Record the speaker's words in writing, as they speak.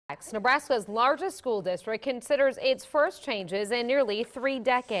Nebraska's largest school district considers its first changes in nearly 3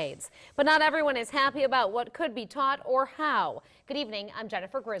 decades. But not everyone is happy about what could be taught or how. Good evening, I'm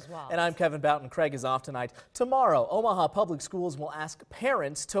Jennifer Griswold. And I'm Kevin Boughton. Craig is off tonight. Tomorrow, Omaha Public Schools will ask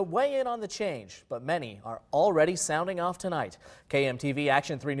parents to weigh in on the change, but many are already sounding off tonight. KMTV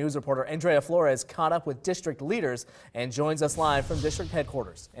Action 3 News reporter Andrea Flores caught up with district leaders and joins us live from district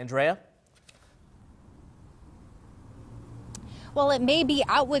headquarters. Andrea? Well, it may be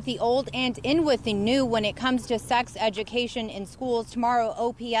out with the old and in with the new when it comes to sex education in schools. Tomorrow,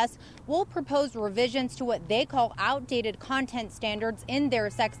 OPS will propose revisions to what they call outdated content standards in their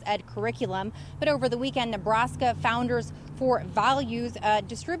sex ed curriculum. But over the weekend, Nebraska Founders for Values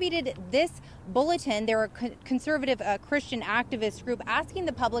distributed this bulletin. They're a conservative Christian activist group asking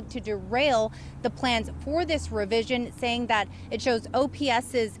the public to derail the plans for this revision, saying that it shows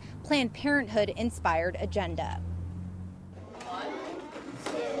OPS's Planned Parenthood-inspired agenda.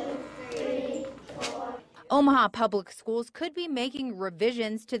 Omaha Public Schools could be making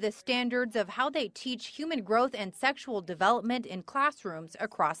revisions to the standards of how they teach human growth and sexual development in classrooms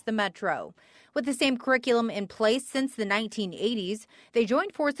across the metro. With the same curriculum in place since the 1980s, they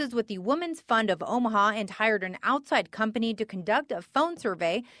joined forces with the Women's Fund of Omaha and hired an outside company to conduct a phone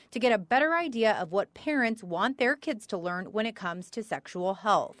survey to get a better idea of what parents want their kids to learn when it comes to sexual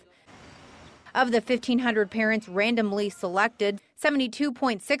health. Of the 1,500 parents randomly selected,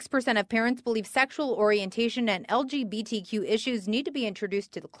 72.6% of parents believe sexual orientation and LGBTQ issues need to be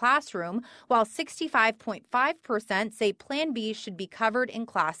introduced to the classroom, while 65.5% say Plan B should be covered in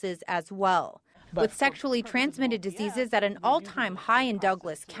classes as well. With sexually transmitted diseases at an all-time high in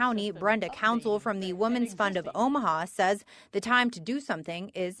Douglas County, Brenda Council from the Women's Fund of Omaha says the time to do something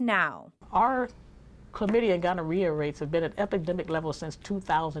is now. Our chlamydia and gonorrhea rates have been at epidemic levels since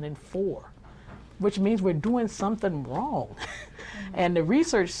 2004. Which means we're doing something wrong. And the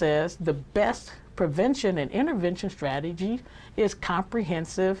research says the best prevention and intervention strategy is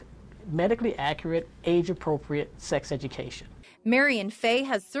comprehensive, medically accurate, age-appropriate sex education. Marion Fay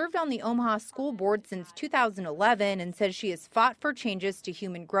has served on the Omaha School Board since 2011 and says she has fought for changes to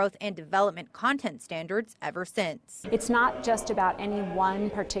human growth and development content standards ever since. It's not just about any one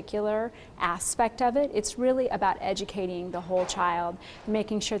particular aspect of it. It's really about educating the whole child,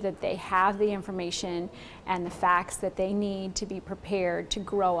 making sure that they have the information and the facts that they need to be prepared to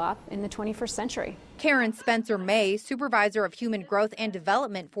grow up in the 21st century. Karen Spencer May, supervisor of human growth and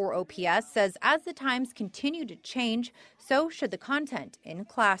development for OPS, says as the times continue to change, so should the content in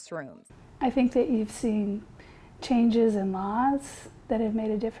classrooms. I think that you've seen changes in laws that have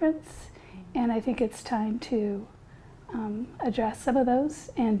made a difference, and I think it's time to address some of those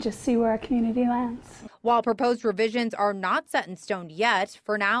and just see where our community lands. While proposed revisions are not set in stone yet,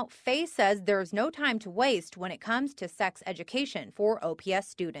 for now, Faye says there's no time to waste when it comes to sex education for OPS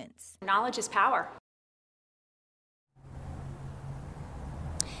students. Knowledge is power.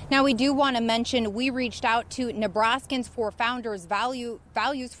 Now, we do want to mention we reached out to Nebraskans for Founders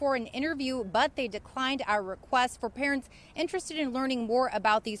Values for an interview, but they declined our request. For parents interested in learning more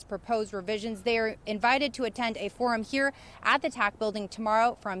about these proposed revisions, they are invited to attend a forum here at the TAC building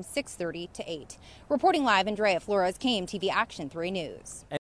tomorrow from 6:30 to 8. Reporting live, Andrea Flores, KMTV Action 3 News.